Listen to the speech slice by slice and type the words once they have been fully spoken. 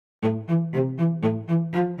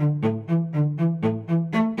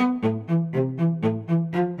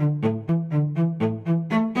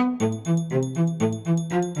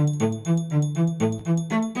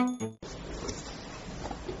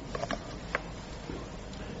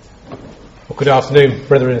Good afternoon,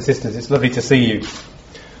 brethren and sisters. It's lovely to see you.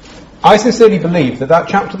 I sincerely believe that that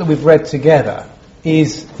chapter that we've read together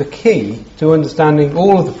is the key to understanding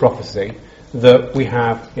all of the prophecy that we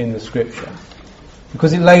have in the Scripture.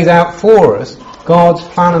 Because it lays out for us God's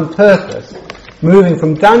plan and purpose, moving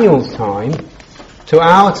from Daniel's time to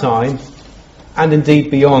our time, and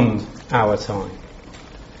indeed beyond our time.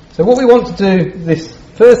 So what we want to do this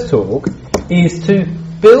first talk is to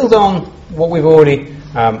build on what we've already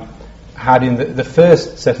had in the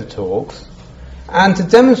first set of talks, and to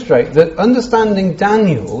demonstrate that understanding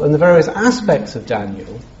Daniel and the various aspects of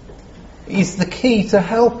Daniel is the key to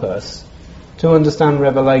help us to understand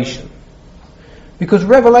Revelation. Because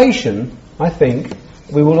Revelation, I think,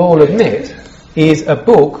 we will all admit, is a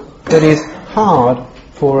book that is hard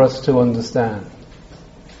for us to understand.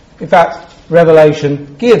 In fact,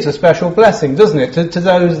 Revelation gives a special blessing, doesn't it, to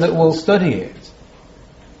those that will study it.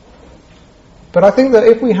 But I think that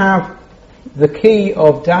if we have the key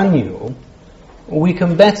of Daniel, we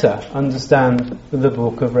can better understand the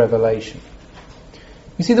book of Revelation.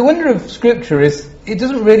 You see, the wonder of Scripture is it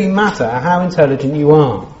doesn't really matter how intelligent you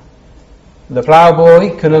are. The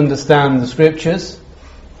ploughboy can understand the Scriptures,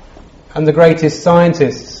 and the greatest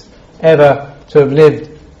scientists ever to have lived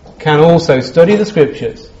can also study the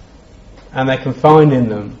Scriptures, and they can find in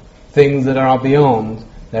them things that are beyond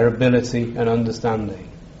their ability and understanding.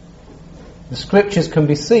 The Scriptures can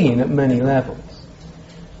be seen at many levels.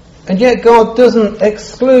 And yet God doesn't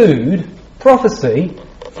exclude prophecy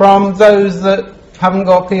from those that haven't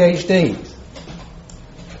got PhDs.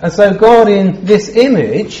 And so God in this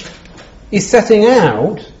image is setting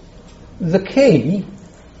out the key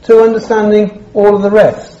to understanding all of the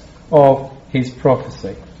rest of his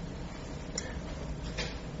prophecy.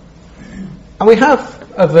 And we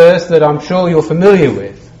have a verse that I'm sure you're familiar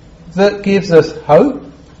with that gives us hope,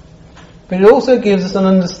 but it also gives us an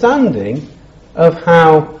understanding of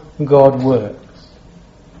how God works.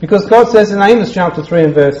 Because God says in Amos chapter 3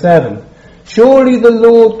 and verse 7, "Surely the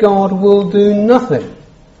Lord God will do nothing,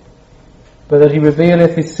 but that he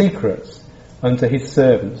revealeth his secrets unto his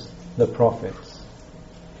servants, the prophets."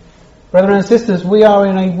 Brethren and sisters, we are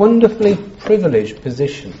in a wonderfully privileged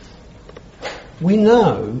position. We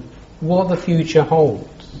know what the future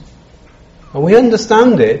holds, and we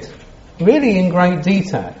understand it really in great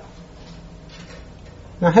detail.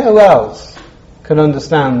 Now, who else can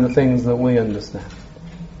understand the things that we understand?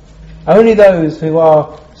 Only those who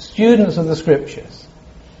are students of the Scriptures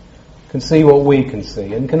can see what we can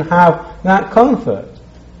see and can have that comfort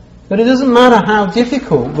that it doesn't matter how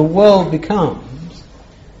difficult the world becomes,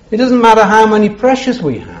 it doesn't matter how many pressures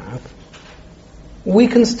we have, we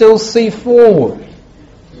can still see forward.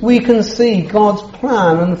 We can see God's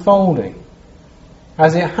plan unfolding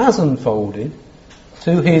as it has unfolded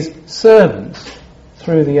to his servants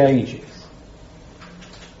through the ages.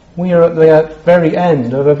 We are at the very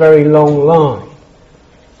end of a very long line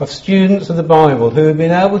of students of the Bible who have been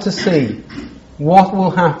able to see what will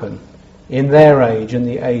happen in their age and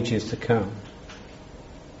the ages to come.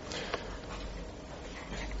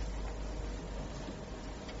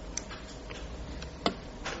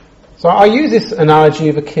 So I use this analogy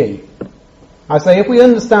of a key. I say if we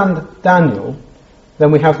understand Daniel, then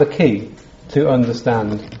we have the key to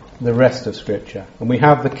understand the rest of Scripture. And we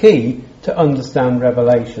have the key to understand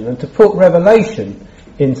Revelation and to put Revelation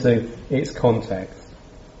into its context.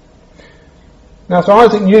 Now, Sir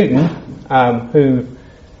Isaac Newton, who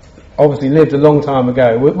obviously lived a long time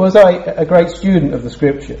ago, was a great student of the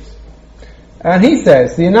Scriptures. And he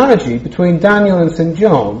says the analogy between Daniel and St.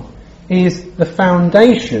 John is the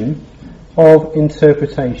foundation of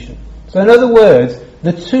interpretation. So in other words,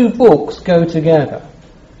 the two books go together.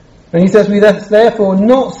 And he says we therefore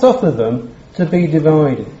not suffer them to be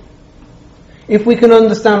divided. If we can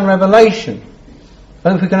understand Revelation,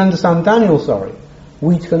 and if we can understand Daniel,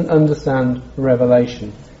 we can understand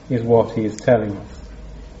Revelation, is what he is telling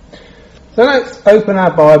us. So let's open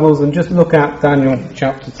our Bibles and just look at Daniel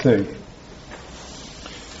chapter 2.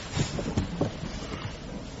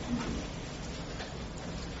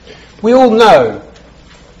 We all know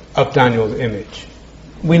of Daniel's image.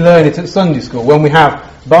 We learn it at Sunday school. When we have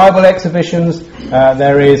Bible exhibitions,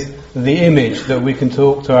 there is the image that we can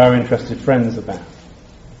talk to our interested friends about.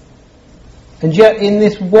 And yet in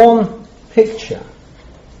this one picture,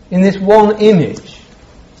 in this one image,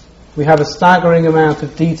 we have a staggering amount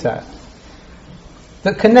of detail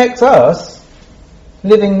that connects us,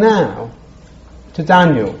 living now, to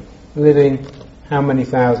Daniel, living how many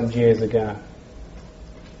thousand years ago.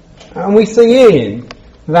 And we see in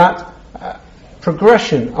that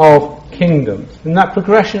progression of kingdoms and that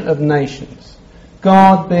progression of nations,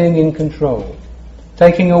 God being in control,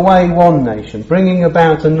 taking away one nation, bringing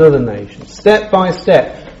about another nation, step by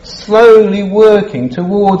step, slowly working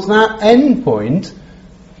towards that end point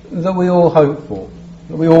that we all hope for,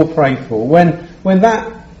 that we all pray for, when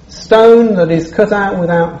that stone that is cut out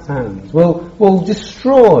without hands will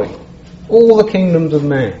destroy all the kingdoms of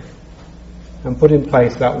men and put in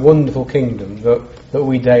place that wonderful kingdom that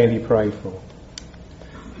we daily pray for.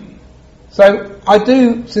 So I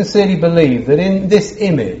do sincerely believe that in this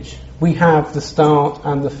image we have the start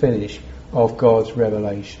and the finish of God's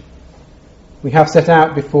revelation. We have set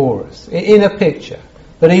out before us, in a picture,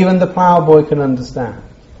 that even the ploughboy can understand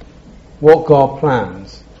what God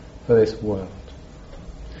plans for this world.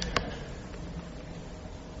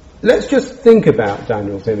 Let's just think about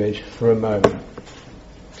Daniel's image for a moment.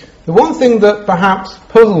 The one thing that perhaps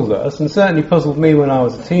puzzled us, and certainly puzzled me when I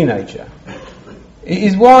was a teenager,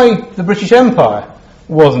 is why the British Empire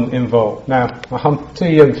wasn't involved. Now, I'm too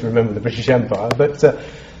young to remember the British Empire, but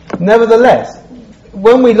nevertheless,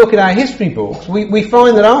 when we look at our history books, we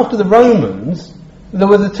find that after the Romans, there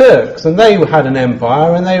were the Turks, and they had an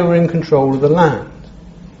empire, and they were in control of the land.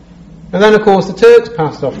 And then, of course, the Turks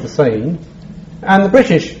passed off the scene, and the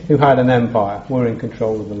British, who had an empire, were in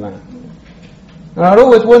control of the land. And I'd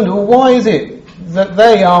always wonder, well, why is it that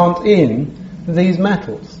they aren't in these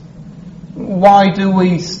metals? Why do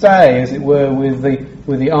we stay, as it were, with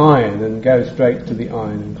the iron and go straight to the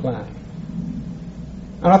iron and clay?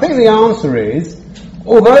 And I think the answer is,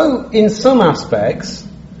 although in some aspects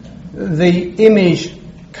the image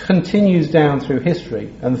continues down through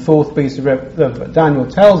history, and the fourth beast of Daniel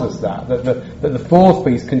tells us that the fourth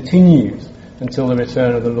beast continues until the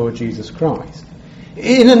return of the Lord Jesus Christ.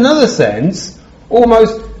 In another sense,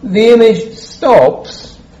 almost the image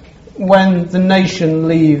stops when the nation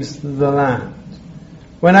leaves the land.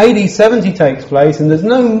 When AD 70 takes place and there's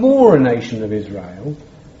no more a nation of Israel,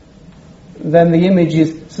 then the image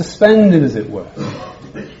is suspended, as it were.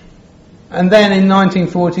 And then in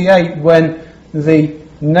 1948, when the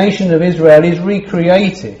nation of Israel is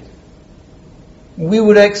recreated, we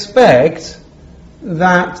would expect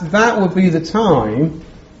that would be the time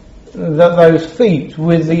that those feet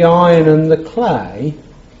with the iron and the clay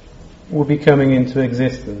will be coming into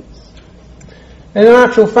existence. In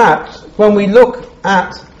actual fact, when we look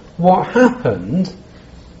at what happened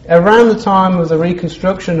around the time of the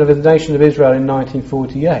reconstruction of the nation of Israel in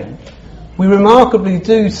 1948, we remarkably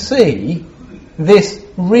do see this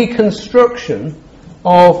reconstruction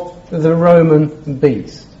of the Roman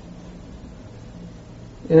beast.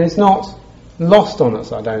 And it's not lost on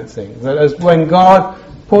us, I don't think, that as when God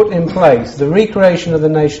put in place the recreation of the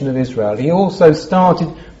nation of Israel, he also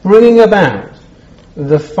started bringing about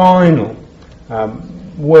the final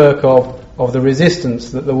work of the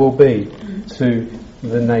resistance that there will be to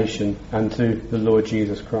the nation and to the Lord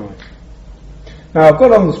Jesus Christ. Now, I've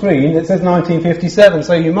got on the screen, it says 1957,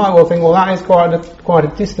 so you might well think, well, that is quite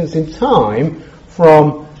a distance in time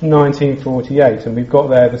from 1948, and we've got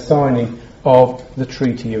there the signing of the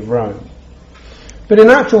Treaty of Rome. But in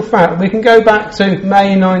actual fact, we can go back to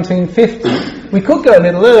May 1950. We could go a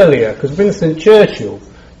little earlier, because Winston Churchill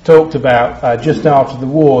talked about, just after the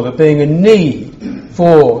war, there being a need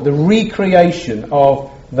for the recreation of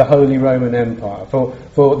the Holy Roman Empire,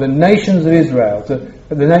 for the nations of Israel,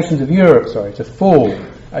 the nations of Europe, to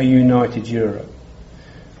form a united Europe.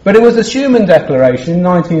 But it was the Schuman Declaration in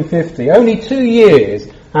 1950, only 2 years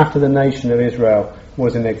after the nation of Israel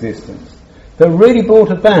was in existence, that really brought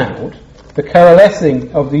about the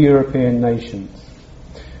coalescing of the European nations.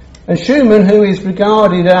 And Schuman, who is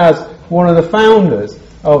regarded as one of the founders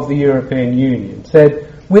of the European Union, said,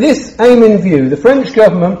 "With this aim in view, the French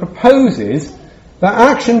government proposes that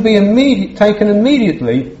action be taken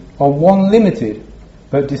immediately on one limited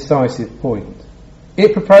but decisive point.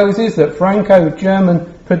 It proposes that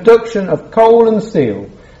Franco-German production of coal and steel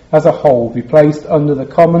as a whole be placed under the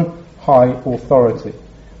common high authority,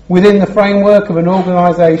 within the framework of an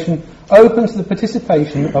organisation open to the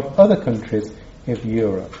participation of other countries of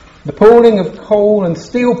Europe. The pooling of coal and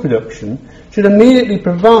steel production should immediately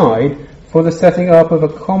provide for the setting up of a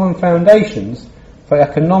common foundations for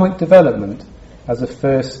economic development as a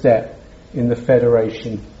first step in the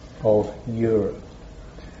Federation of Europe."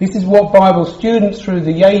 This is what Bible students through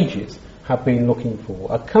the ages have been looking for,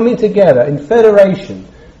 a coming together in federation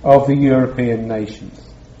of the European nations.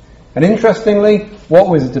 And interestingly, what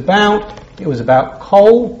was it about? It was about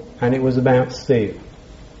coal and it was about steel.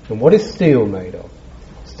 And what is steel made of?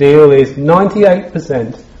 Steel is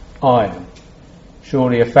 98% iron.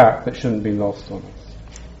 Surely a fact that shouldn't be lost on us.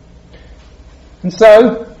 And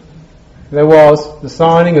so, there was the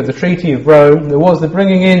signing of the Treaty of Rome, there was the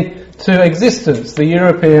bringing in to existence the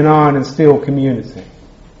European iron and steel community.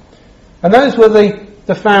 And those were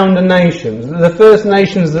the founder nations, the first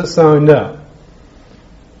nations that signed up.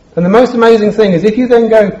 And the most amazing thing is, if you then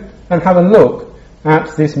go and have a look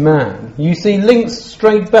at this man, you see links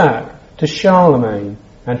straight back to Charlemagne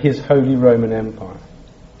and his Holy Roman Empire.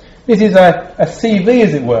 This is a CV,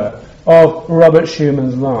 as it were, of Robert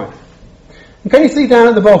Schumann's life. And can you see down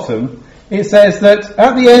at the bottom, it says that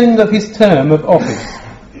at the end of his term of office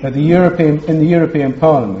at the European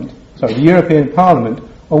Parliament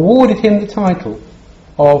awarded him the title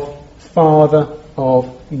of Father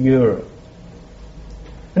of Europe.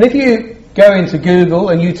 And if you go into Google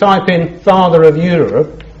and you type in Father of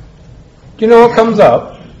Europe, do you know what comes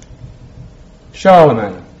up?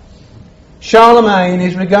 Charlemagne. Charlemagne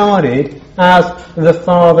is regarded as the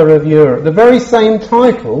Father of Europe, the very same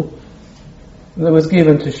title that was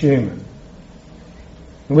given to Schumann.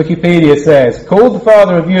 Wikipedia says, called the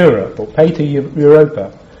Father of Europe, or Pater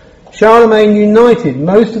Europa, Charlemagne united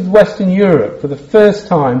most of Western Europe for the first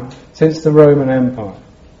time since the Roman Empire.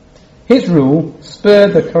 His rule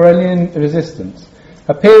spurred the Karelian resistance,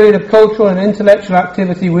 a period of cultural and intellectual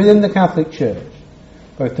activity within the Catholic Church.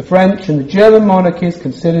 Both the French and the German monarchies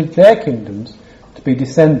considered their kingdoms to be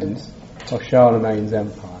descendants of Charlemagne's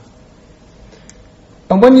empire.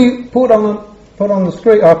 And when you put on the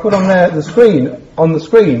screen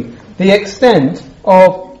the extent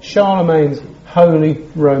of Charlemagne's Holy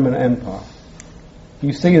Roman Empire,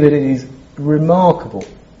 you see that it is remarkable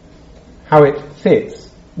how it fits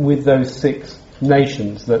with those 6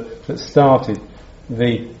 nations that started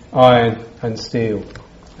the iron and steel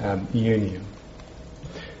union.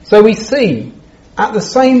 So we see, at the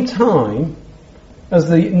same time as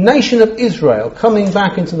the nation of Israel coming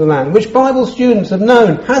back into the land, which Bible students have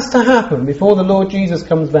known has to happen before the Lord Jesus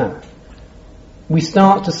comes back, we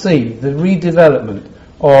start to see the redevelopment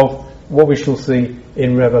of what we shall see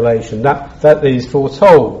in Revelation. That is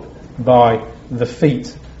foretold by the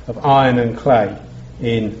feet of iron and clay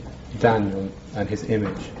in Daniel and his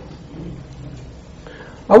image.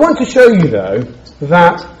 I want to show you, though,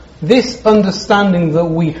 that this understanding that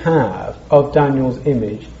we have of Daniel's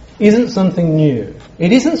image isn't something new.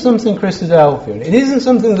 It isn't something Christadelphian. It isn't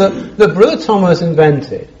something that Brother Thomas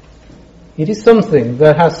invented. It is something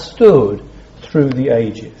that has stood through the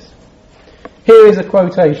ages. Here is a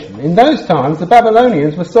quotation. In those times, the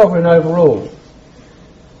Babylonians were sovereign over all,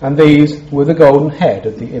 and these were the golden head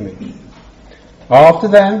of the image. After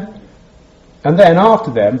them,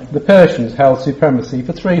 the Persians held supremacy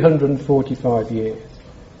for 345 years,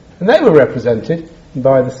 and they were represented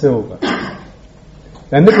by the silver.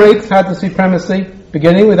 Then the Greeks had the supremacy,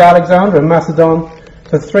 beginning with Alexander and Macedon,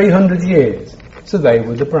 for 300 years, so they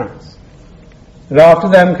were the brass. And after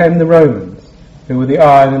them came the Romans, who were the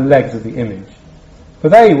iron and legs of the image, for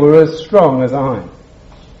they were as strong as iron.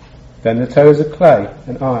 Then the toes of clay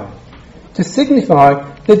and iron, to signify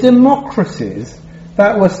the democracies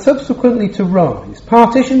that were subsequently to rise,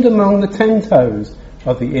 partitioned among the 10 toes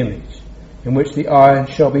of the image, in which the iron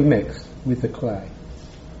shall be mixed with the clay.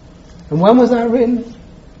 And when was that written?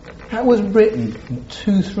 That was written in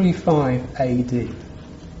 235 AD.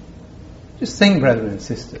 Just think, brethren and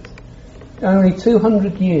sisters, only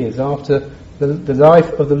 200 years after the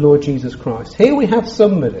life of the Lord Jesus Christ, here we have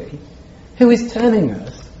somebody who is telling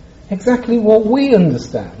us exactly what we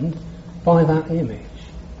understand by that image.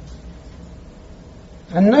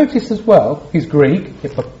 And notice as well, he's Greek,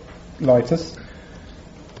 Hippolytus.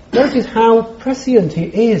 Notice how prescient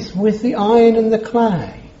he is with the iron and the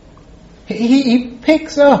clay. He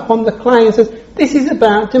picks up on the clay and says, this is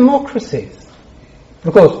about democracies.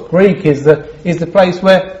 Of course, Greek is the place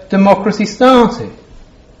where democracy started.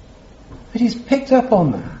 But he's picked up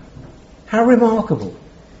on that. How remarkable,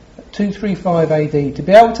 at 235 AD, to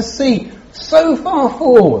be able to see so far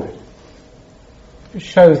forward. It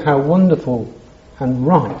shows how wonderful and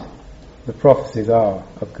right the prophecies are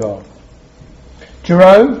of God.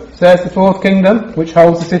 Jerome says the 4th kingdom, which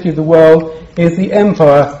holds the city of the world, is the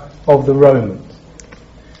empire of the Romans.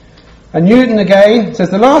 And Newton again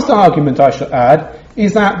says the last argument I shall add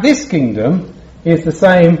is that this kingdom is the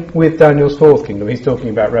same with Daniel's 4th kingdom. He's talking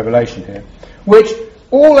about Revelation here, which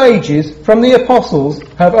all ages from the apostles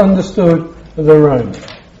have understood the Romans.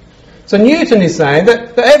 So Newton is saying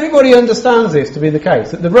that everybody understands this to be the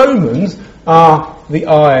case, that the Romans are the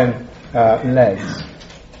iron legs.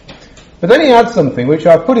 But then he adds something which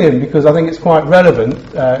I've put in because I think it's quite relevant,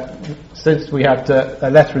 since we had a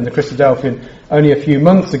letter in the Christadelphian only a few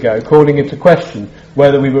months ago calling into question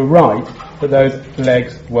whether we were right that those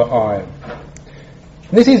legs were iron.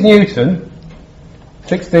 This is Newton,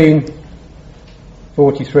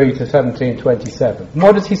 1643 to 1727. And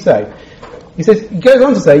what does he say? He goes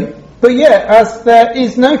on to say, But yet, as there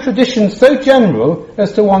is no tradition so general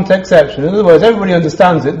as to want exception, in other words, everybody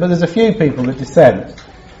understands it, but there's a few people that dissent.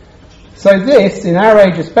 So this, in our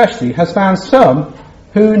age especially, has found some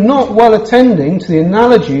who, not well attending to the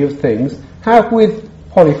analogy of things, have with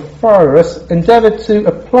Polyphorus endeavoured to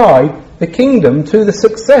apply the kingdom to the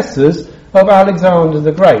successors of Alexander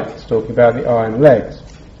the Great. It's talking about the iron legs.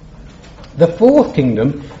 The fourth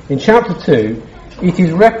kingdom, in chapter 2, it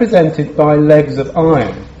is represented by legs of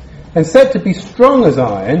iron, and said to be strong as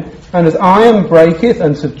iron, and as iron breaketh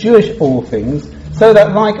and subdueth all things, so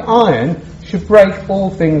that like iron should break all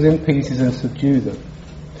things in pieces and subdue them.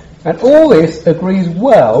 And all this agrees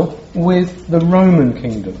well with the Roman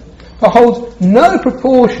kingdom, but holds no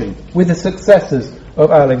proportion with the successors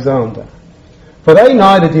of Alexander. For they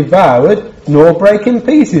neither devoured nor brake in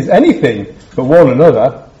pieces anything but one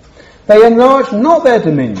another. They enlarged not their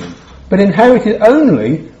dominion, but inherited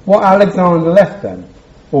only what Alexander left them,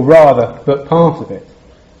 or rather but part of it,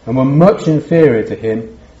 and were much inferior to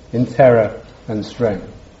him in terror and strength.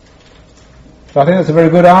 So I think that's a very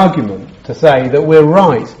good argument to say that we're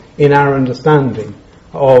right in our understanding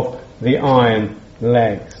of the iron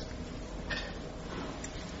legs.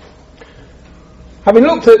 Having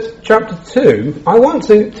looked at chapter 2, I want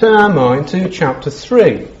to turn our mind to chapter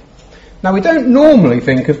 3. Now, we don't normally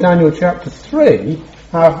think of Daniel chapter 3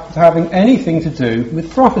 as having anything to do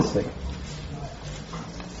with prophecy.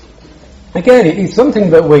 Again, it is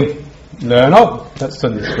something that we learn of at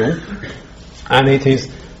Sunday school, and it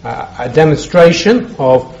is a demonstration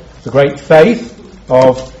of the great faith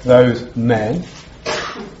of those men.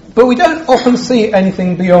 But we don't often see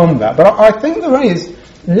anything beyond that. But I think there is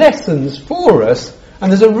lessons for us,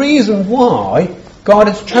 and there's a reason why God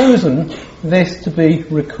has chosen this to be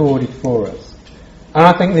recorded for us. And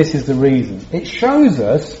I think this is the reason. It shows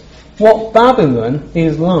us what Babylon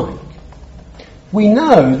is like. We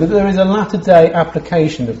know that there is a latter day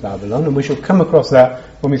application of Babylon, and we shall come across that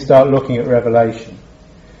when we start looking at Revelation.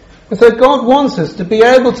 And so God wants us to be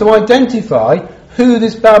able to identify who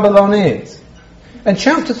this Babylon is. And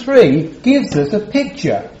chapter 3 gives us a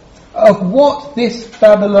picture of what this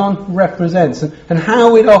Babylon represents and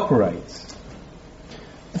how it operates.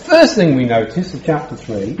 The first thing we notice in chapter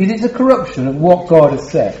 3 is a corruption of what God has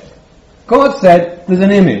said. God said there's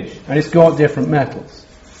an image and it's got different metals.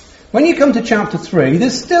 When you come to chapter 3,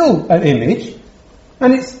 there's still an image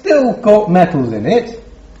and it's still got metals in it,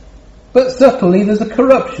 but subtly there's a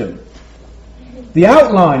corruption. The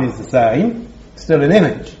outline is the same, still an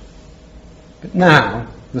image, but now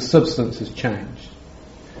the substance has changed.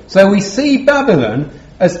 So we see Babylon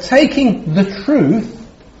as taking the truth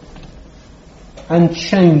and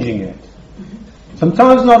changing it.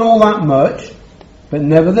 Sometimes not all that much, but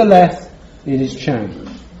nevertheless it is changed.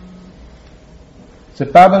 So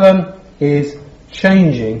Babylon is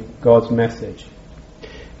changing God's message.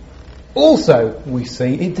 Also, we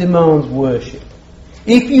see it demands worship.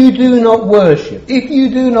 If you do not worship, if you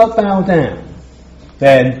do not bow down,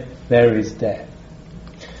 then there is death.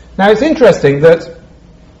 Now it's interesting that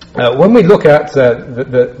when we look at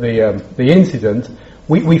the incident,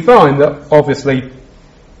 we find that obviously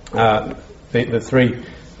the three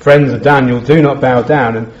friends of Daniel do not bow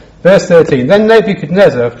down. And verse 13, then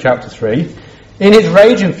Nebuchadnezzar of chapter 3, in his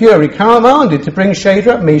rage and fury, commanded to bring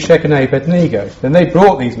Shadrach, Meshach and Abednego. Then they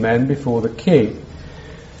brought these men before the king.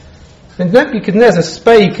 And Nebuchadnezzar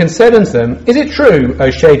spake and said unto them, is it true, O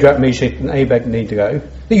Shadrach, Meshach and Abednego,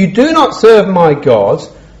 that you do not serve my gods,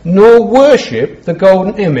 nor worship the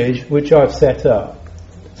golden image which I've set up?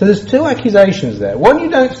 So there's two accusations there. One, you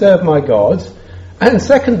don't serve my gods, and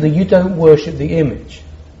secondly, you don't worship the image.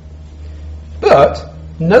 But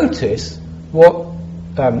notice what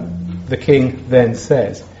the king then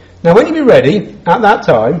says. Now when you be ready, at that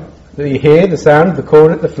time, that you hear the sound of the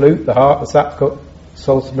cornet, the flute, the harp, the sackbut,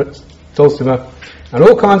 dulcimer, and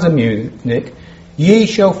all kinds of music, ye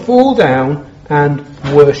shall fall down and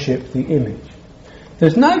worship the image.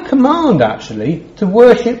 There's no command actually to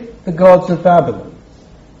worship the gods of Babylon.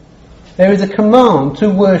 There is a command to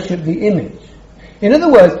worship the image. In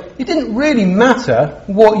other words, it didn't really matter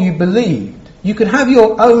what you believed. You could have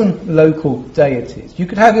your own local deities. You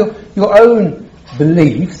could have your own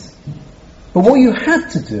beliefs. But what you had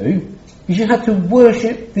to do is you had to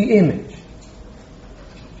worship the image.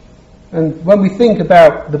 And when we think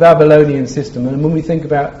about the Babylonian system and when we think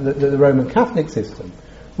about the Roman Catholic system,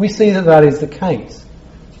 we see that that is the case.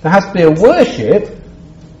 There has to be a worship,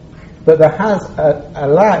 but it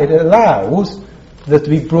allows there to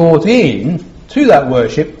be brought in to that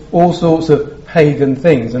worship all sorts of pagan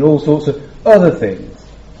things and all sorts of other things.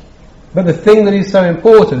 But the thing that is so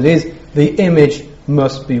important is the image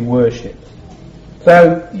must be worshipped.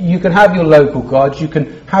 So you can have your local gods, you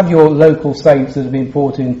can have your local saints that have been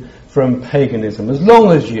brought in from paganism, as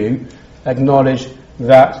long as you acknowledge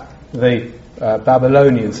that the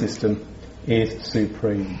Babylonian system is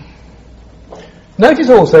supreme. Notice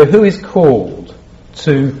also who is called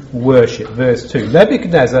to worship. Verse 2.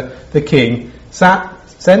 Nebuchadnezzar, the king,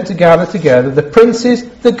 sent to gather together the princes,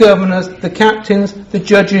 the governors, the captains, the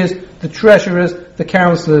judges, the treasurers, the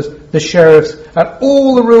councillors, the sheriffs, and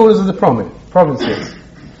all the rulers of the provinces.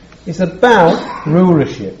 It's about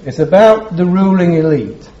rulership. It's about the ruling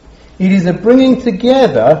elite. It is a bringing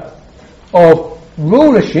together of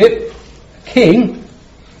rulership, king,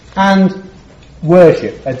 and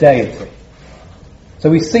worship, a deity. So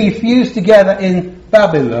we see fused together in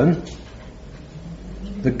Babylon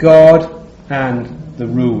the god and the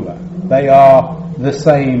ruler. They are the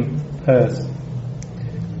same person.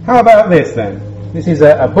 How about this then? This is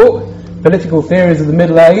a book, Political Theories of the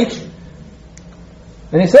Middle Age.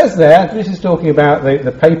 And it says there, this is talking about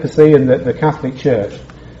the papacy and the Catholic Church,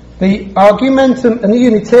 the argumentum and the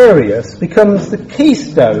unitarius becomes the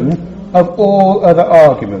keystone of all other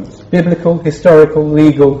arguments, biblical, historical,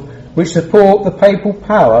 legal, which support the papal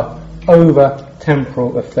power over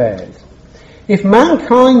temporal affairs. If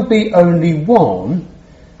mankind be only one,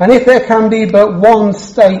 and if there can be but one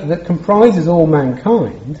state that comprises all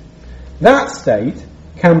mankind, that state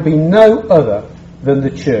can be no other than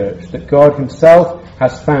the church that God himself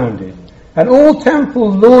has founded, and all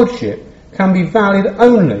temporal lordship can be valid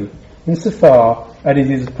only insofar as it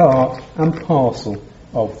is part and parcel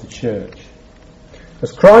of the church.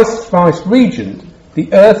 As Christ's vice-regent,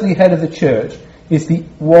 the earthly head of the church is the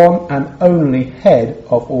one and only head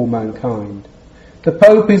of all mankind. The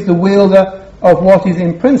Pope is the wielder of what is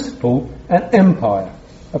in principle an empire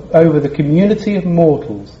over the community of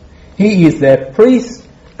mortals. He is their priest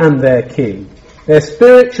and their king, their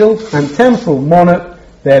spiritual and temporal monarch,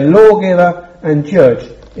 their lawgiver and judge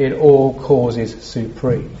in all causes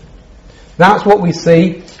supreme. That's what we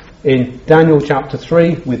see in Daniel chapter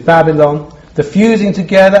 3 with Babylon, the fusing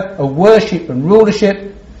together of worship and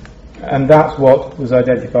rulership, and that's what was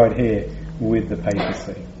identified here with the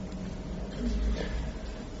papacy.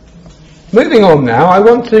 Moving on now, I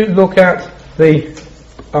want to look at the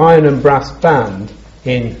iron and brass band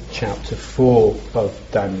in chapter 4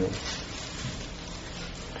 of Daniel.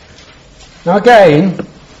 Now again,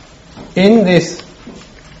 in these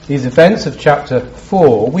events of chapter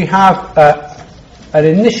 4, we have an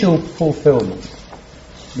initial fulfillment.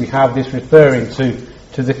 We have this referring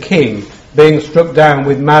to the king being struck down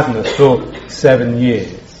with madness for 7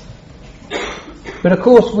 years. But of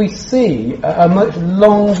course we see a much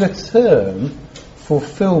longer term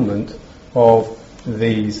fulfillment of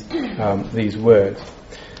these words.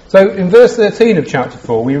 So in verse 13 of chapter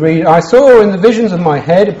 4 we read, I saw in the visions of my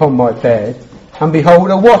head upon my bed, and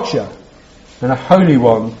behold a watcher, and a holy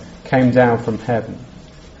one came down from heaven,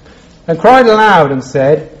 and cried aloud and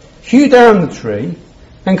said, hew down the tree,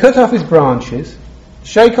 and cut off his branches,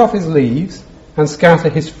 shake off his leaves, and scatter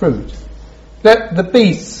his fruit. Let the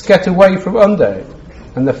beasts get away from under it,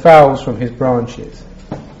 and the fowls from his branches.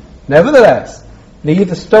 Nevertheless, leave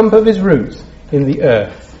the stump of his roots in the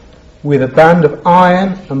earth, with a band of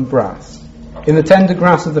iron and brass, in the tender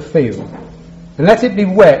grass of the field, and let it be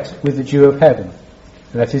wet with the dew of heaven,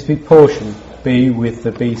 and let his portion be with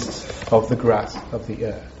the beasts of the grass of the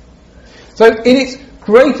earth. So in its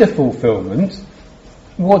greater fulfillment,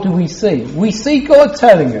 what do we see? We see God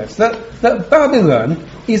telling us that Babylon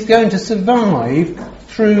is going to survive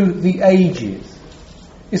through the ages.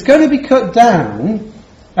 It's going to be cut down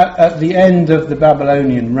at the end of the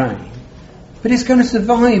Babylonian reign, but it's going to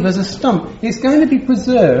survive as a stump. It's going to be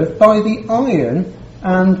preserved by the iron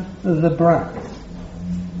and the brass.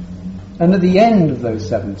 And at the end of those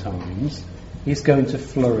 7 times, it's going to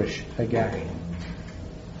flourish again.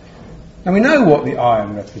 And we know what the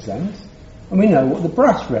iron represents, and we know what the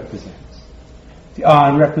brass represents. The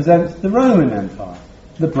iron represents the Roman Empire.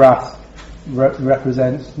 The brass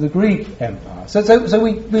represents the Greek Empire. So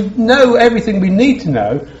we know everything we need to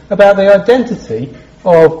know about the identity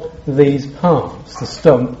of these parts, the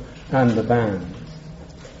stump and the band.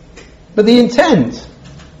 But the intent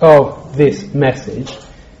of this message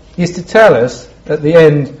is to tell us at the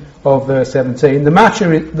end of verse 17, the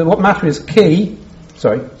matter is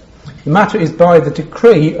by the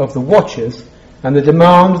decree of the watchers and the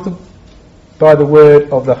demand by the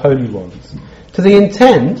word of the holy ones, to the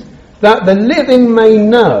intent that the living may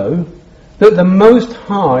know that the Most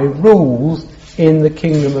High rules in the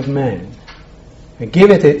kingdom of men, and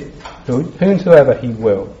giveth it to whomsoever he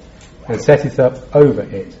will, and setteth up over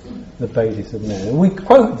it the basis of men. And we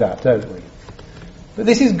quote that, don't we? But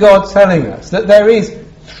this is God telling us that there is,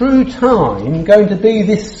 through time, going to be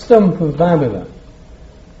this stump of Babylon.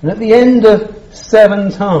 And at the end of 7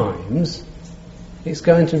 times, it's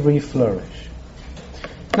going to reflourish.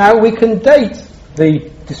 Now, we can date the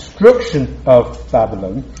destruction of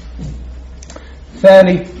Babylon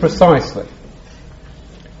fairly precisely.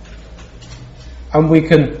 And we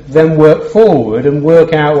can then work forward and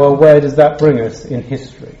work out, well, where does that bring us in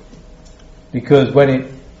history? Because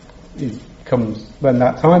when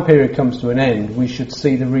that time period comes to an end, we should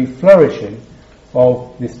see the reflourishing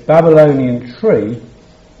of this Babylonian tree,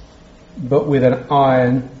 but with an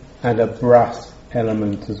iron and a brass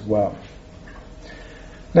element as well.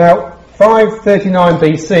 Now, 539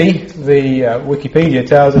 BC, the Wikipedia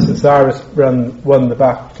tells us that Cyrus won the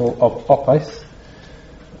Battle of Opis.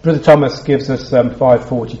 Brother Thomas gives us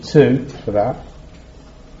 542 for that.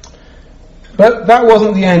 But that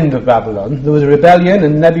wasn't the end of Babylon. There was a rebellion,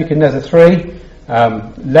 and Nebuchadnezzar III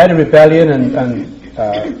led a rebellion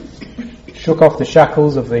and shook off the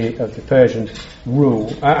shackles of the Persian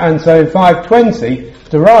rule. And so in 520,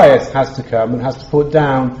 Darius has to come and has to put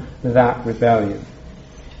down that rebellion.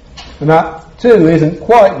 And that too isn't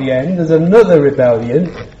quite the end. There's another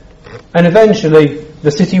rebellion, and eventually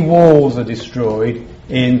the city walls are destroyed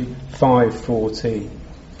in 514.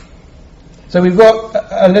 So we've got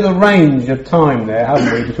a little range of time there,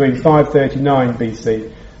 haven't we, between 539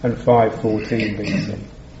 BC and 514 BC.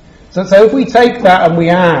 So if we take that and we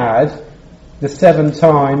add the 7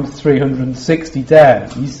 times 360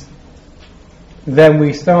 days, then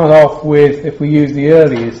we start off with, if we use the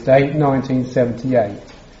earliest date, 1978.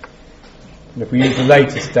 And if we use the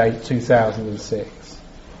latest date, 2006.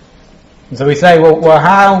 And so we say, well,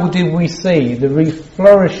 how did we see the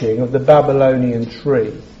reflourishing of the Babylonian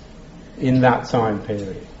tree in that time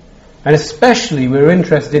period? And especially we're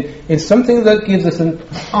interested in something that gives us an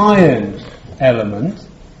iron element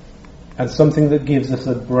and something that gives us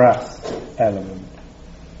a brass element.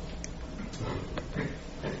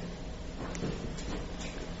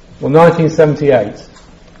 Well, 1978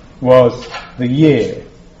 was the year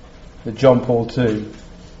that John Paul II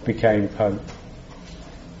became Pope.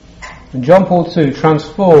 And John Paul II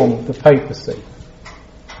transformed the papacy.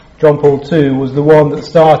 John Paul II was the one that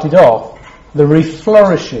started off the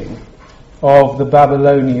reflourishing of the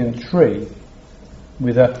Babylonian tree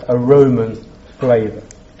with a Roman flavour.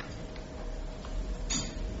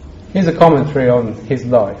 Here's a commentary on his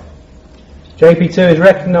life. JP2 is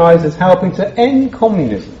recognised as helping to end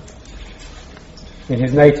communism in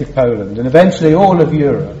his native Poland and eventually all of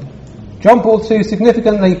Europe. John Paul II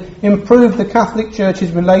significantly improved the Catholic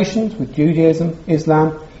Church's relations with Judaism,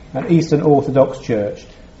 Islam and Eastern Orthodox Church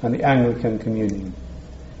and the Anglican Communion,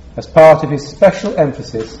 as part of his special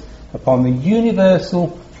emphasis upon the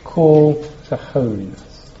universal call to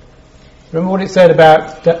holiness. Remember what it said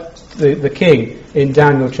about the king in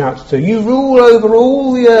Daniel chapter 2. You rule over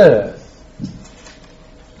all the earth.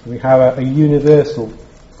 We have a universal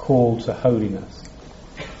call to holiness.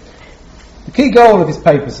 The key goal of his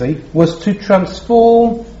papacy was to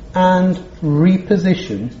transform and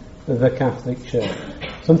reposition the Catholic Church,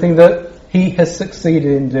 something that he has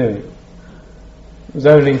succeeded in doing. It was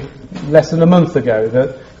only less than a month ago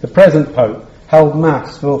that the present Pope held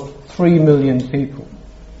Mass for 3 million people.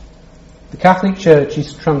 The Catholic Church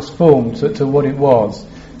is transformed to what it was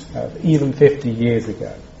even 50 years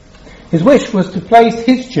ago. His wish was to place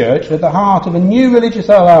his church at the heart of a new religious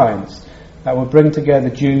alliance that would bring together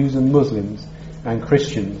Jews and Muslims and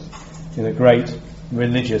Christians in a great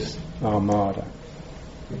religious armada.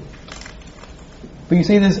 But you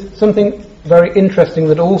see, there's something very interesting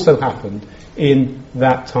that also happened in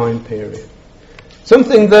that time period.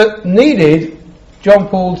 Something that needed John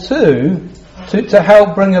Paul II to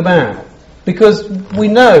help bring about. Because we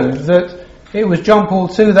know that it was John Paul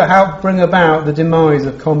II that helped bring about the demise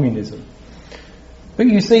of communism. But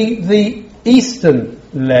you see, the eastern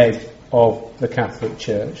leg of the Catholic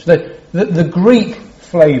Church, the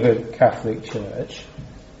Greek-flavoured Catholic Church,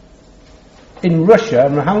 in Russia,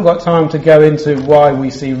 and I haven't got time to go into why we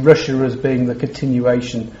see Russia as being the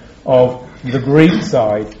continuation of the Greek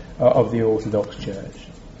side of the Orthodox Church.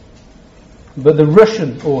 But the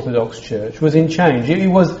Russian Orthodox Church was in change. It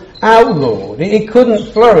was outlawed. It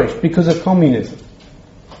couldn't flourish because of communism.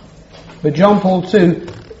 But John Paul II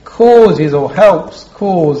causes or helps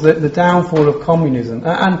cause the downfall of communism.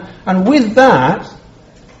 And with that,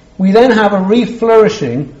 we then have a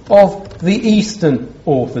reflourishing of the Eastern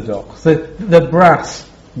Orthodox, the brass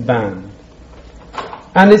band.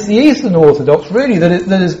 And it's the Eastern Orthodox really that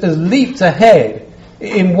has leaped ahead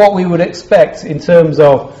in what we would expect in terms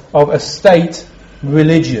of a state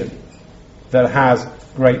religion that has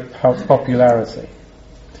great popularity.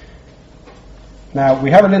 Now,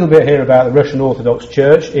 we have a little bit here about the Russian Orthodox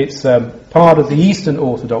Church. It's part of the Eastern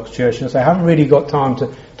Orthodox Church, and so I haven't really got time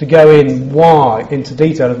to go into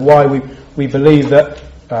detail of why we believe that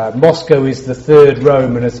Moscow is the third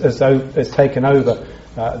Rome and has taken over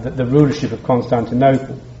the rulership of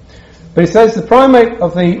Constantinople. But it says the primate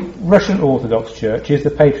of the Russian Orthodox Church is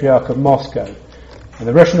the Patriarch of Moscow. And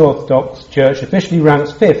the Russian Orthodox Church officially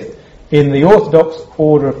ranks fifth in the Orthodox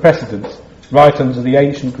order of precedence, right under the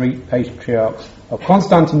ancient Greek Patriarchs of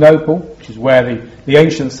Constantinople, which is where the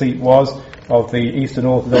ancient seat was of the Eastern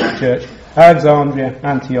Orthodox Church, Alexandria,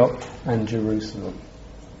 Antioch and Jerusalem.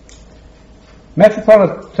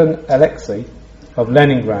 Metropolitan Alexei of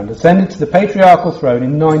Leningrad ascended to the patriarchal throne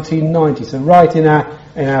in 1990, so right in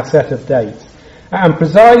our set of dates, and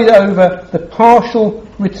presided over the partial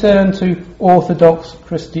return to Orthodox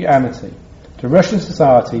Christianity to Russian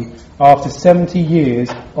society after 70 years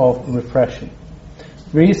of repression,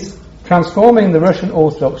 transforming the Russian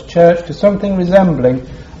Orthodox Church to something resembling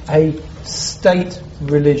a state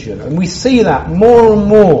religion. And we see that more and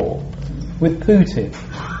more with Putin,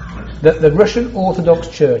 that the Russian Orthodox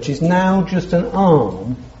Church is now just an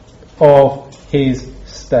arm of his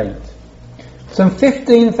state. Some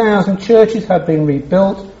 15,000 churches have been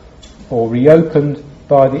rebuilt or reopened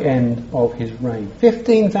by the end of his reign.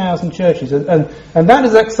 15,000 churches, and that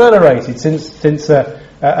has accelerated since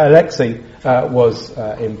Alexei was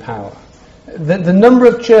in power. The number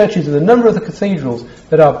of churches and the number of the cathedrals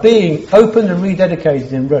that are being opened and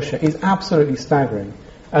rededicated in Russia is absolutely staggering,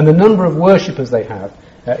 and the number of worshippers they have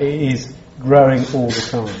is growing all the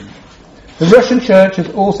time. The Russian Church has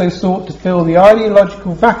also sought to fill the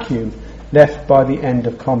ideological vacuum left by the end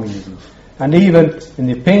of communism, and even, in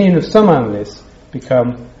the opinion of some analysts,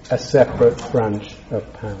 become a separate branch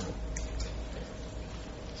of power.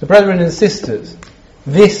 So, brethren and sisters,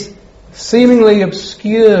 this seemingly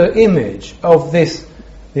obscure image of this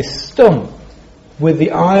stump with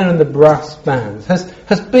the iron and the brass bands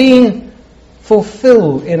has been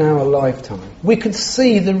fulfilled in our lifetime. We could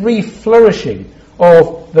see the re-flourishing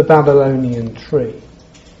of the Babylonian tree.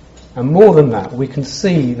 And more than that, we can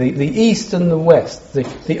see the east and the west,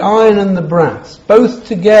 the iron and the brass, both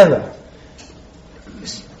together,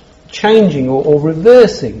 changing or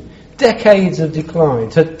reversing decades of decline,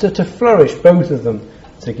 to flourish both of them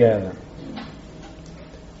together.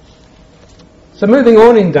 So moving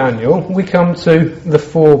on in Daniel, we come to the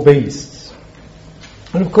four beasts.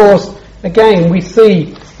 And of course, again, we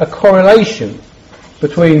see a correlation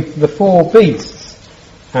between the four beasts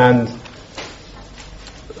and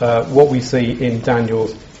what we see in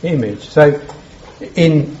Daniel's image. So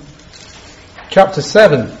in chapter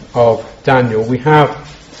 7 of Daniel, we have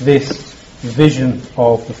this vision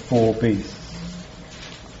of the four beasts.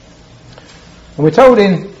 And we're told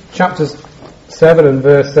in chapters 7 and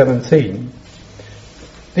verse 17,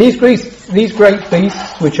 these great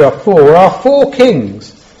beasts, which are four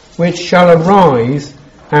kings, which shall arise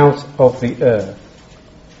out of the earth.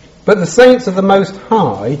 But the saints of the Most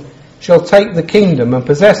High shall take the kingdom and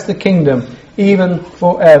possess the kingdom even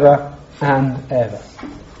forever and ever.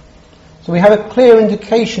 So we have a clear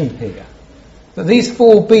indication here that these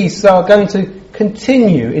four beasts are going to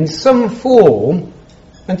continue in some form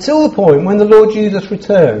until the point when the Lord Jesus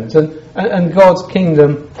returns and God's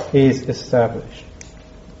kingdom is established.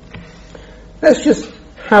 Let's just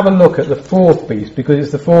have a look at the fourth beast, because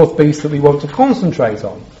it's the fourth beast that we want to concentrate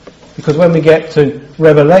on. Because when we get to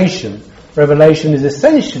Revelation is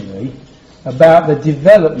essentially about the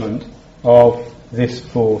development of this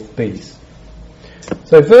fourth beast.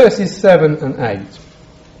 So verses 7 and 8.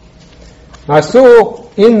 I saw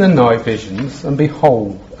in the night visions, and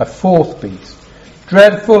behold, a fourth beast,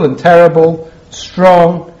 dreadful and terrible,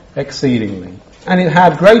 strong exceedingly. And it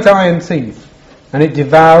had great iron teeth, and it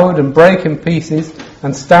devoured and brake in pieces,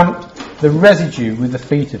 and stamped the residue with the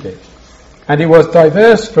feet of it. And it was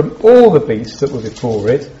diverse from all the beasts that were before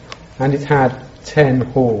it, and it had 10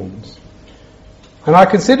 horns. And I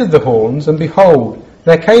considered the horns, and behold,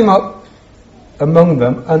 there came up among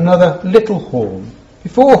them another little horn,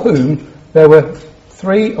 before whom there were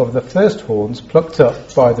 3 of the first horns plucked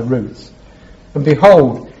up by the roots. And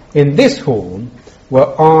behold, in this horn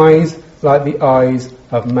were eyes like the eyes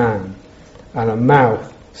of man, and a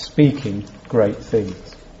mouth speaking great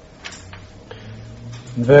things.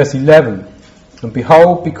 In verse 11, and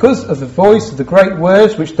behold, because of the voice of the great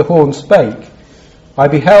words which the horn spake, I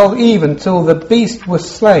beheld even till the beast was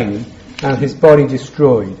slain, and his body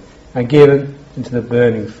destroyed, and given into the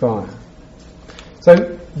burning fire.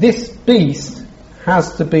 So this beast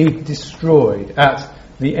has to be destroyed at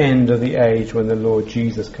the end of the age when the Lord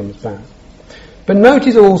Jesus comes back. But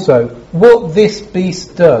notice also what this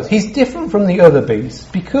beast does. He's different from the other beasts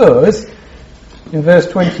because in verse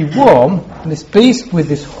 21, this beast with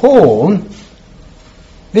this horn,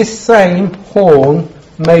 this same horn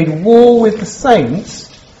made war with the saints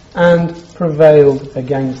and prevailed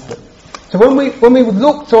against them. So when we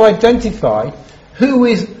look to identify who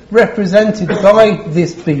is represented by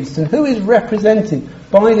this beast and who is represented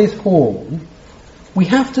by this horn, we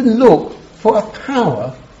have to look for a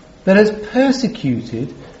power that has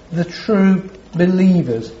persecuted the true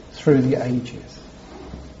believers through the ages.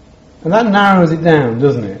 And that narrows it down,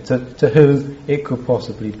 doesn't it, to who it could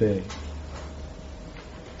possibly be.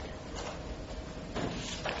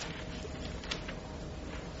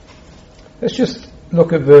 Let's just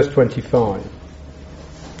look at verse 25.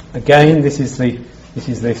 Again, this is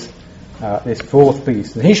this fourth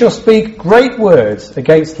beast. And he shall speak great words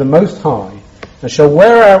against the Most High, and shall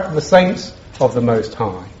wear out the saints of the Most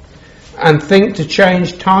High, and think to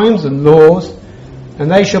change times and laws, and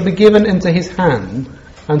they shall be given into his hand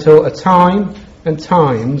until a time and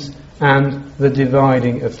times and the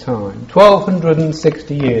dividing of time.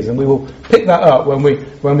 1260 years, and we will pick that up when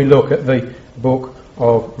we look at the book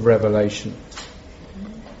of Revelation.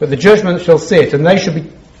 But the judgment shall sit, and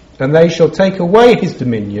they shall take away his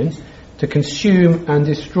dominion to consume and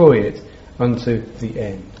destroy it unto the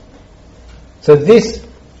end. So this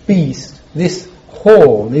beast, this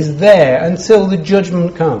horn, is there until the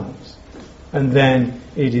judgment comes, and then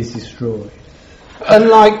it is destroyed.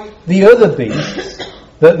 Unlike the other beasts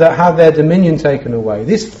that had their dominion taken away,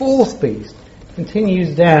 this fourth beast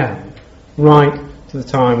continues down right to the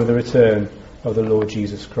time of the return of the Lord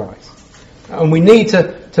Jesus Christ. And we need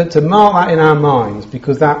to mark that in our minds,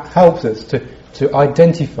 because that helps us to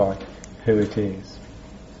identify who it is.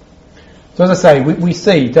 So as I say, we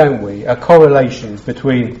see, don't we, a correlation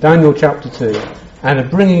between Daniel chapter 2 and a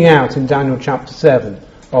bringing out in Daniel chapter 7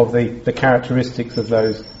 of the characteristics of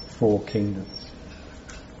those four kingdoms.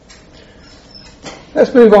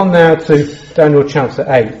 Let's move on now to Daniel chapter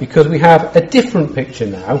 8, because we have a different picture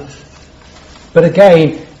now. But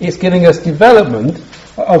again, it's giving us development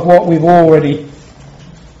of what we've already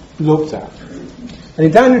looked at. And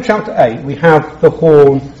in Daniel chapter 8, we have the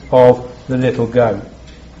horn of the little goat.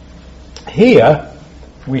 Here,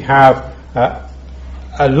 we have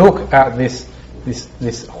a look at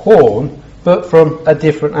this horn, but from a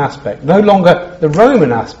different aspect. No longer the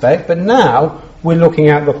Roman aspect, but now we're looking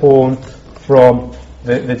at the horn from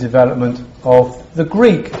the development of the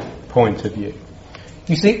Greek point of view.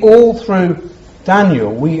 You see, all through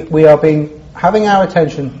Daniel, we are having our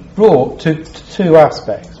attention brought to two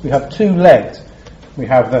aspects. We have two legs. We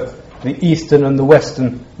have the eastern and the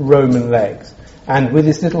western Roman legs. And with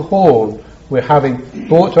this little horn, we're having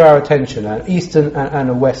brought to our attention an eastern and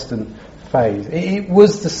a western phase. It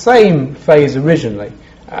was the same phase originally,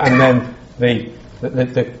 and then the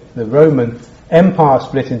Roman Empire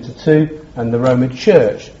split into two, and the Roman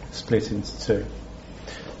Church split into two.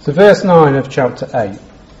 So verse 9 of chapter 8.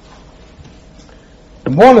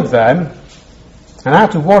 And one of them, and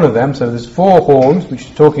out of one of them, so there's four horns, which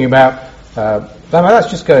is talking about, let's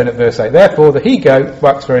just go in at verse 8. Therefore the he-goat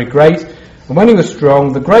waxed very great, and when he was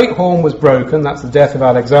strong, the great horn was broken, that's the death of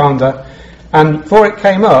Alexander, and for it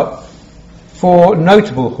came up four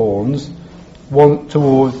notable horns, one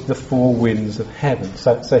towards the four winds of heaven.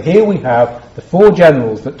 So here we have the four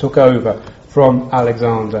generals that took over from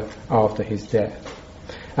Alexander after his death.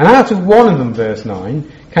 And out of one of them, verse 9,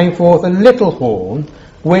 came forth a little horn,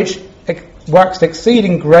 which waxed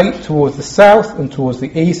exceeding great towards the south and towards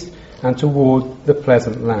the east and toward the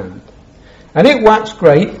pleasant land. And it waxed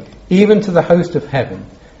great even to the host of heaven,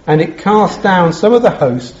 and it cast down some of the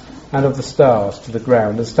host and of the stars to the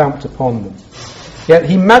ground and stamped upon them. Yet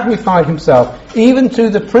he magnified himself even to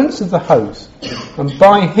the prince of the host, and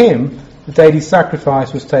by him the daily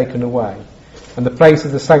sacrifice was taken away, and the place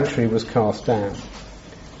of the sanctuary was cast down.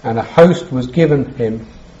 And a host was given him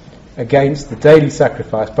against the daily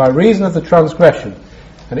sacrifice by reason of the transgression,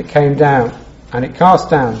 and it came down, and it cast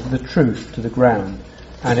down the truth to the ground,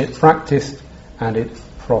 and it practiced, and it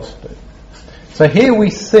prospered. So here we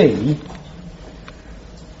see,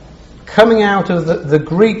 coming out of the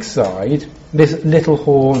Greek side, this little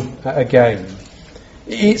horn again.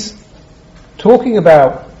 It's talking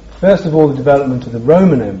about, first of all, the development of the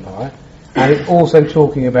Roman Empire, and it's also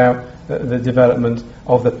talking about the development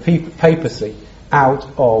of the papacy out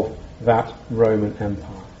of that Roman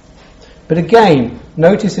Empire. But again,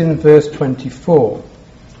 notice in verse 24,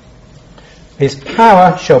 his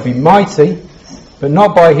power shall be mighty, but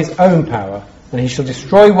not by his own power, and he shall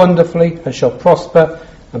destroy wonderfully, and shall prosper,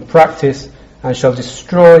 and practice, and shall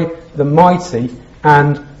destroy the mighty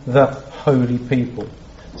and the holy people.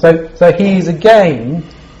 So he is again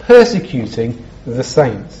persecuting the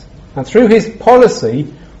saints, and through his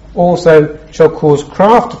policy also shall cause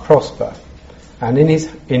craft to prosper, and in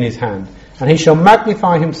his hand, and he shall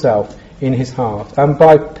magnify himself in his heart, and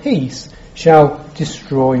by peace shall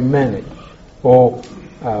destroy many. Or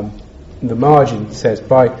the margin says,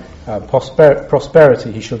 by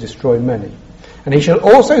prosperity he shall destroy many. And he shall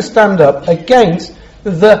also stand up against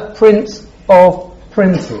the Prince of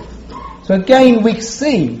Princes. So again we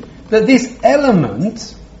see that this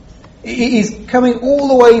element is coming all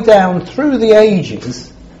the way down through the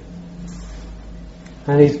ages,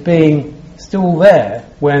 and is being still there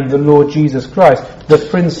when the Lord Jesus Christ, the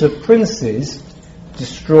Prince of Princes,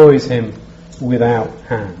 destroys him without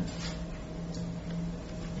hand.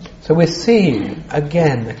 So we're seeing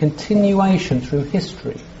again a continuation through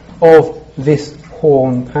history of this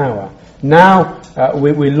horn power. Now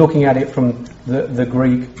we're looking at it from the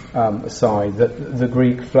Greek side, the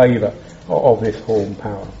Greek flavour of this horn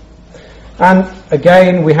power. And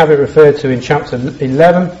again we have it referred to in chapter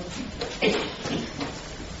 11.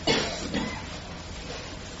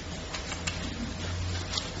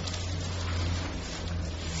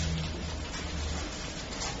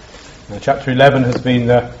 Now, chapter 11 has been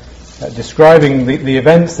describing the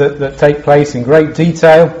events that take place in great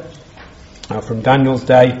detail from Daniel's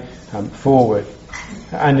day forward.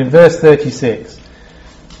 And in verse 36,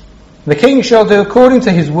 the king shall do according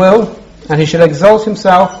to his will, and he shall exalt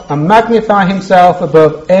himself and magnify himself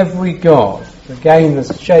above every god. Again,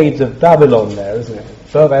 there's shades of Babylon there, isn't it?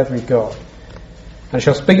 Above every god. And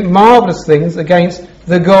shall speak marvellous things against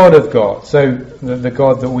the God of gods, so the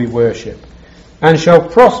God that we worship, and shall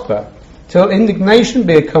prosper till indignation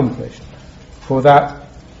be accomplished, for that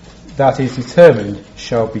is determined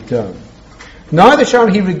shall be done. Neither shall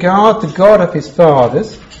he regard the God of his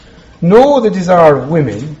fathers, nor the desire of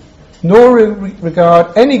women, nor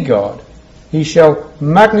regard any god. He shall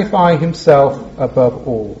magnify himself above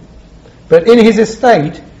all. But in his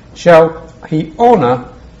estate shall he honour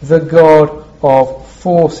the God of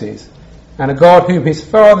forces, and a God whom his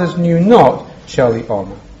fathers knew not shall he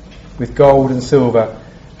honour, with gold and silver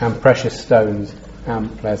and precious stones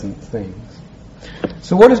and pleasant things.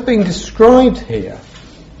 So what is being described here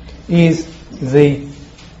is the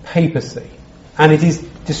papacy, and it is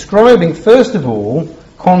describing first of all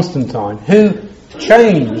Constantine, who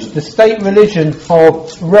changed the state religion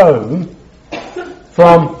of Rome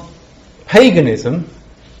from paganism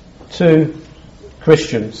to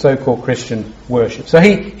Christian, so-called Christian worship. So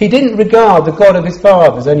he didn't regard the God of his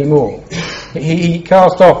fathers anymore. He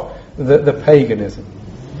cast off the paganism.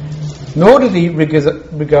 Nor did he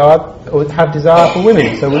regard or have desire for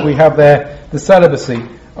women. So we have there the celibacy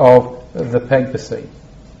of the papacy.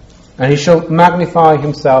 And he shall magnify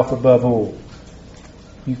himself above all.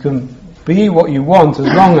 You can be what you want as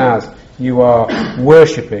long as you are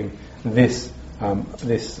worshipping this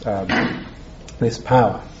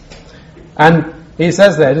power. And it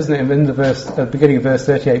says there, doesn't it, in the beginning of verse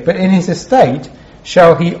 38, but in his estate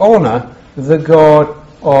shall he honour the God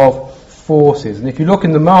of forces. And if you look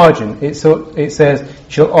in the margin, it says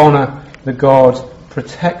shall honour the God's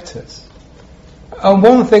protectors. And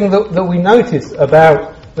one thing that we notice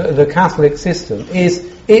about the Catholic system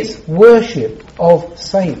is its worship of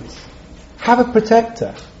saints. Have a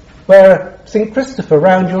protector. Wear St. Christopher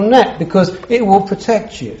round your neck because it will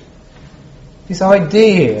protect you. This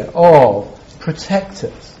idea of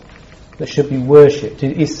protectors that should be worshipped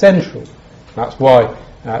is central. That's why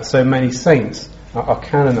so many saints are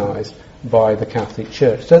canonised by the Catholic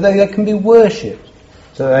Church, so that they can be worshipped,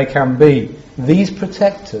 so that they can be these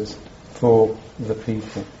protectors for the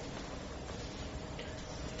people.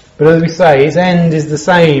 But as we say, its end is the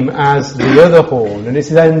same as the other horn, and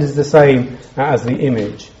its end is the same as the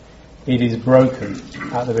image. It is broken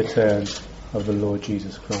at the return of the Lord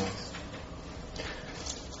Jesus Christ.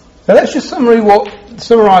 So let's just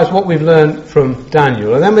summarise what we've learned from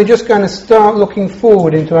Daniel, and then we're just going to start looking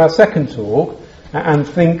forward into our second talk and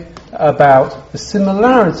think about the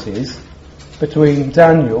similarities between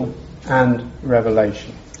Daniel and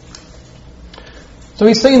Revelation. So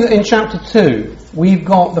we've seen that in chapter 2 we've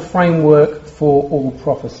got the framework for all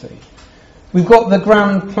prophecy. We've got the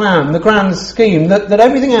grand plan, the grand scheme that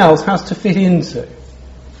everything else has to fit into.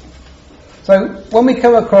 So when we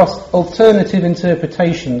come across alternative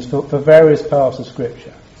interpretations for various parts of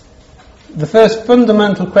Scripture, the first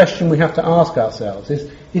fundamental question we have to ask ourselves is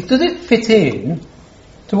does it fit in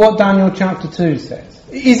to what Daniel chapter 2 says?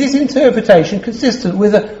 Is this interpretation consistent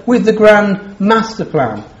with the grand master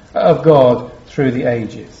plan of God through the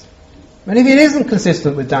ages? And if it isn't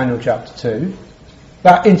consistent with Daniel chapter 2,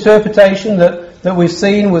 that interpretation that that we've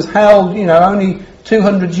seen was held, only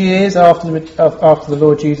 200 years after the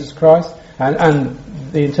Lord Jesus Christ, and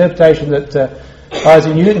the interpretation that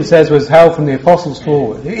Isaac Newton says was held from the apostles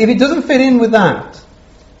forward. If it doesn't fit in with that,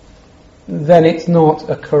 then it's not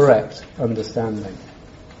a correct understanding.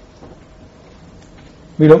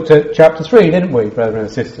 We looked at chapter 3, didn't we, brothers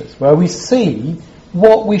and sisters, where we see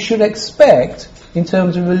what we should expect in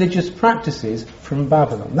terms of religious practices from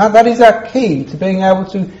Babylon. Now, that is our key to being able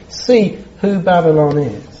to see who Babylon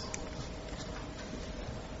is.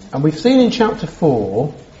 And we've seen in chapter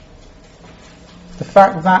 4 the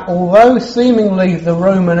fact that although seemingly the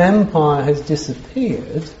Roman Empire has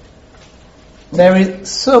disappeared, there is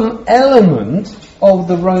some element of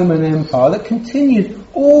the Roman Empire that continued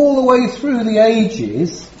all the way through the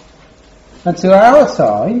ages until our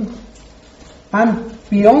time and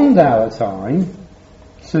beyond our time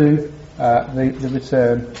to the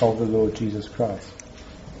return of the Lord Jesus Christ.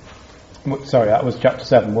 Sorry, that was chapter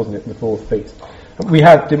 7, wasn't it? The fourth beast. We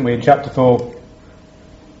had, didn't we, in chapter 4,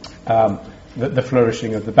 the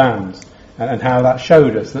flourishing of the bands, and how that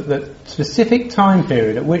showed us that the specific time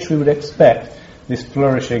period at which we would expect this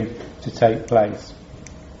flourishing to take place.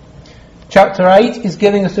 Chapter 8 is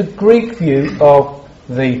giving us a Greek view of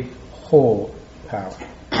the whore power.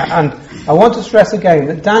 And I want to stress again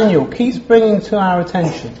that Daniel keeps bringing to our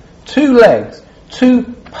attention two legs, two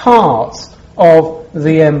parts of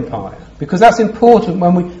the empire. Because that's important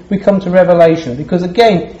when we come to Revelation. Because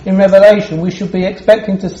again, in Revelation we should be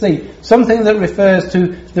expecting to see something that refers to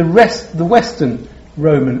the Western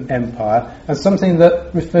Roman Empire, and something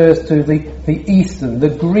that refers to the Eastern, the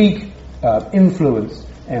Greek influence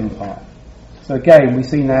empire. So again, we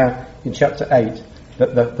see now in chapter 8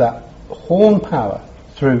 that horn power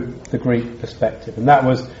through the Greek perspective. And that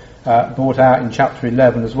was brought out in chapter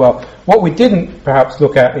 11 as well. What we didn't perhaps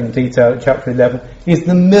look at in detail in chapter 11 is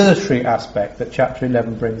the military aspect that chapter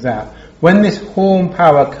 11 brings out. When this horn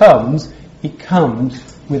power comes, it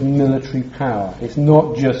comes with military power. It's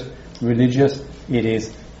not just religious, it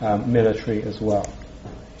is military as well.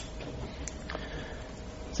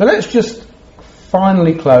 So let's just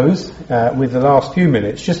finally close with the last few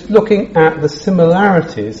minutes, just looking at the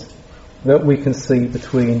similarities that we can see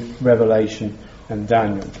between Revelation and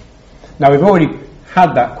Daniel. Now, we've already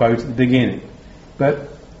had that quote at the beginning, but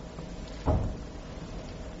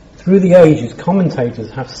through the ages,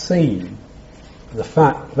 commentators have seen the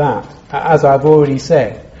fact that, as I've already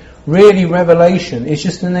said, really Revelation is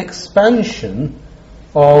just an expansion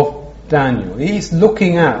of Daniel. He's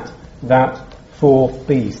looking at that fourth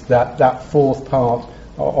beast, that fourth part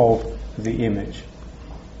of the image.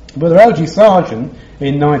 Brother L.G. Sargent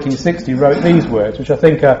in 1960 wrote these words, which I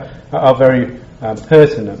think are very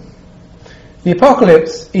pertinent. The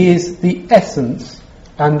apocalypse is the essence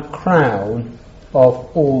and crown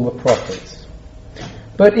of all the prophets,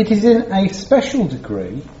 but it is in a special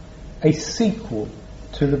degree a sequel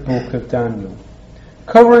to the book of Daniel,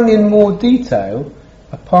 covering in more detail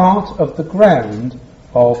a part of the ground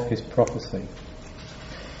of his prophecy.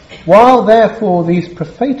 While therefore these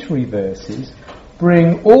prefatory verses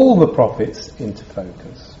bring all the prophets into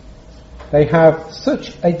focus, they have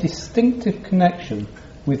such a distinctive connection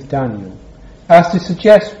with Daniel as to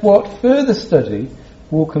suggest what further study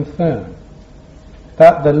will confirm,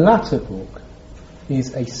 that the latter book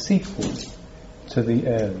is a sequel to the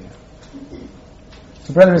earlier.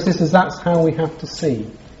 So, brothers and sisters, that's how we have to see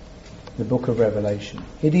the book of Revelation.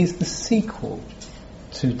 It is the sequel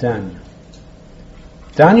to Daniel.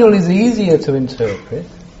 Daniel is easier to interpret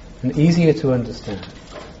and easier to understand.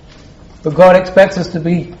 But God expects us to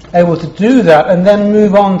be able to do that and then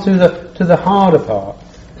move on to the harder part,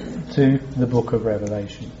 to the book of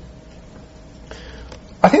Revelation.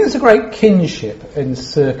 I think there's a great kinship in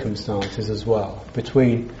circumstances as well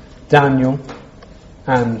between Daniel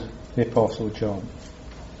and the Apostle John.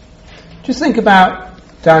 Just think about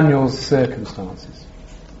Daniel's circumstances.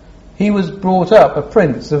 He was brought up a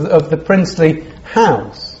prince of the princely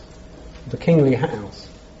house, the kingly house.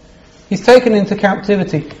 He's taken into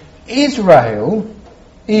captivity. Israel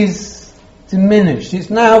is diminished. It's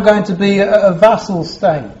now going to be a vassal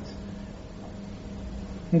state.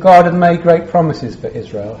 And God had made great promises for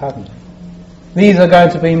Israel, hadn't he? These are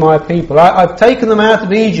going to be my people. I've taken them out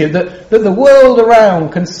of Egypt that the world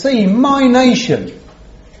around can see my nation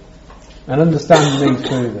and understand me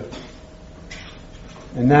through them.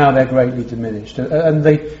 And now they're greatly diminished. And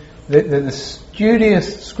the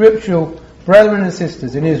studious scriptural brethren and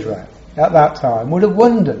sisters in Israel at that time would have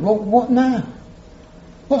wondered, well, what now?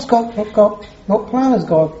 What plan has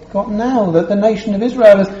God got now that the nation of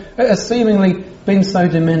Israel has seemingly been so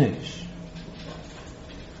diminished?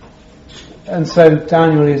 And so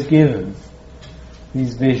Daniel is given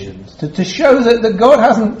these visions, to show that God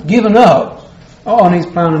hasn't given up on his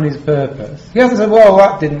plan and his purpose. He hasn't said, well,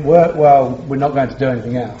 that didn't work, well, we're not going to do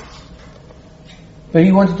anything else. But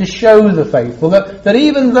he wanted to show the faithful that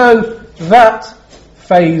even though that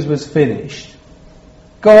phase was finished,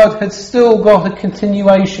 God had still got a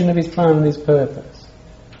continuation of his plan and his purpose.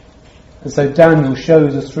 And so Daniel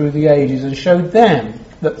shows us through the ages and showed them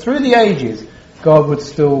that through the ages God would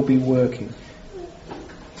still be working.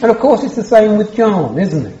 And of course it's the same with John,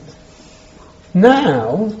 isn't it?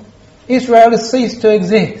 Now Israel has ceased to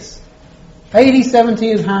exist. AD 70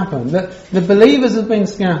 has happened. The believers have been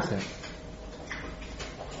scattered.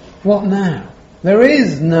 What now? There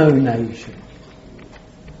is no nation.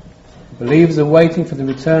 The believers are waiting for the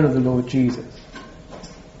return of the Lord Jesus.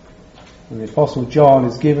 And the Apostle John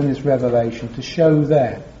is given this revelation to show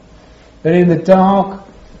them that in the dark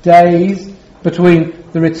days between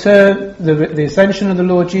the return, the ascension of the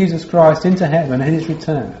Lord Jesus Christ into heaven and his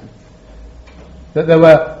return, that there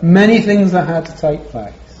were many things that had to take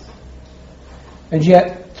place. And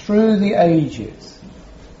yet, through the ages,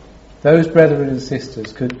 those brethren and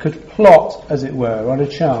sisters could plot, as it were, on a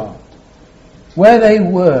chart where they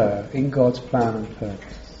were in God's plan and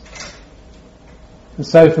purpose. And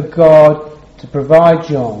so for God to provide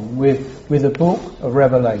John with a book of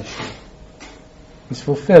Revelation is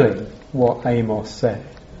fulfilling what Amos said.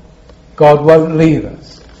 God won't leave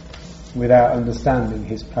us without understanding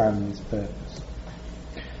his plan and his purpose.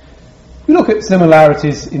 We look at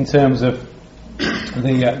similarities in terms of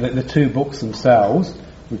the two books themselves.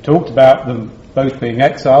 We've talked about them both being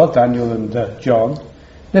exiled, Daniel and John.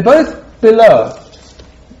 They're both beloved.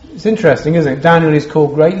 It's interesting, isn't it? Daniel is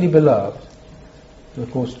called greatly beloved. And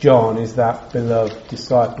of course John is that beloved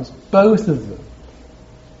disciple. Both of them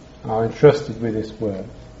are entrusted with this word.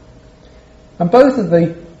 And both of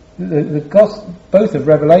both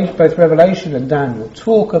Revelation and Daniel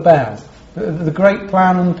talk about the great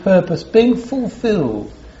plan and purpose being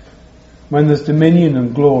fulfilled when there's dominion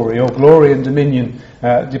and glory, or glory and dominion,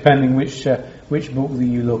 depending which book that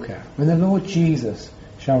you look at. When the Lord Jesus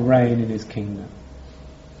shall reign in his kingdom.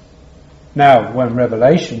 Now, when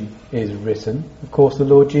Revelation is written, of course the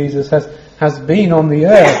Lord Jesus has been on the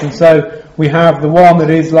earth, and so we have the one that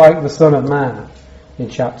is like the Son of Man in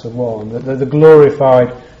chapter 1, the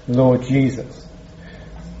glorified Lord Jesus.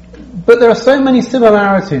 But there are so many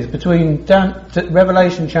similarities between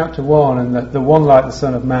Revelation chapter 1 and the one like the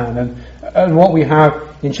Son of Man and what we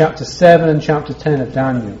have in chapter 7 and chapter 10 of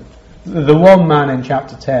Daniel. The one man in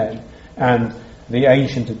chapter 10 and the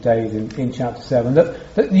Ancient of Days in chapter 7.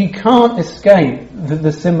 That you can't escape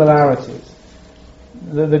the similarities.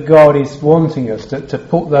 That God is wanting us to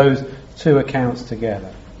put those two accounts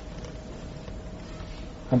together.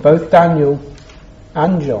 And both Daniel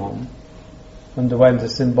and John underwent a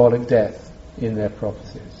symbolic death in their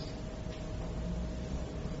prophecies.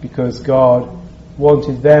 Because God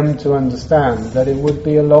wanted them to understand that it would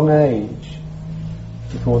be a long age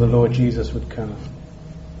before the Lord Jesus would come.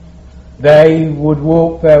 They would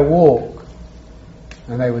walk their walk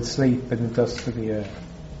and they would sleep in the dust of the earth.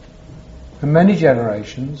 And many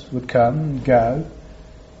generations would come and go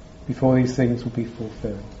before these things would be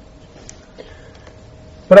fulfilled.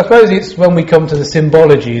 But I suppose it's when we come to the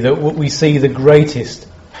symbology that we see the greatest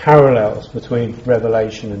parallels between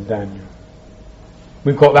Revelation and Daniel.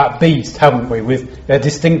 We've got that beast, haven't we, with their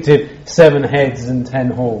distinctive 7 heads and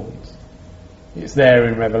 10 horns. It's there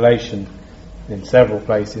in Revelation in several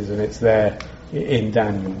places, and it's there in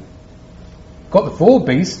Daniel. Got the 4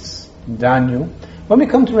 beasts in Daniel. When we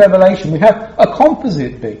come to Revelation, we have a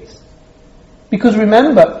composite beast. Because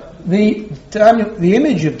remember, the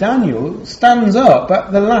image of Daniel stands up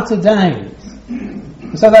at the latter days.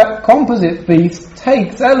 So that composite beast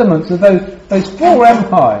takes elements of those 4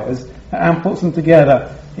 empires and puts them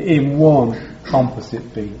together in one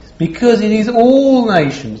composite beast. Because it is all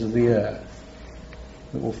nations of the earth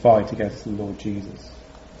that will fight against the Lord Jesus.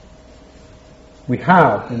 We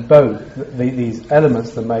have in both these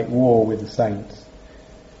elements that make war with the saints.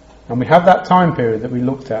 And we have that time period that we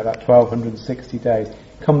looked at, that 1260 days,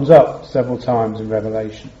 comes up several times in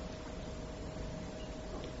Revelation.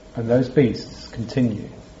 And those beasts continue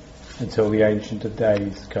until the Ancient of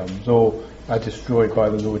Days comes, or are destroyed by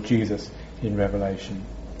the Lord Jesus in Revelation.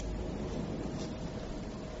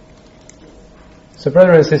 So,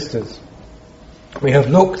 brothers and sisters, we have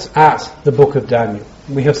looked at the book of Daniel.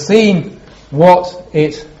 We have seen what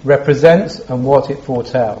it represents and what it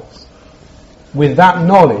foretells. With that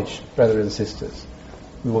knowledge, brothers and sisters,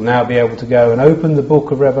 we will now be able to go and open the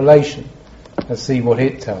book of Revelation and see what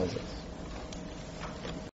it tells us.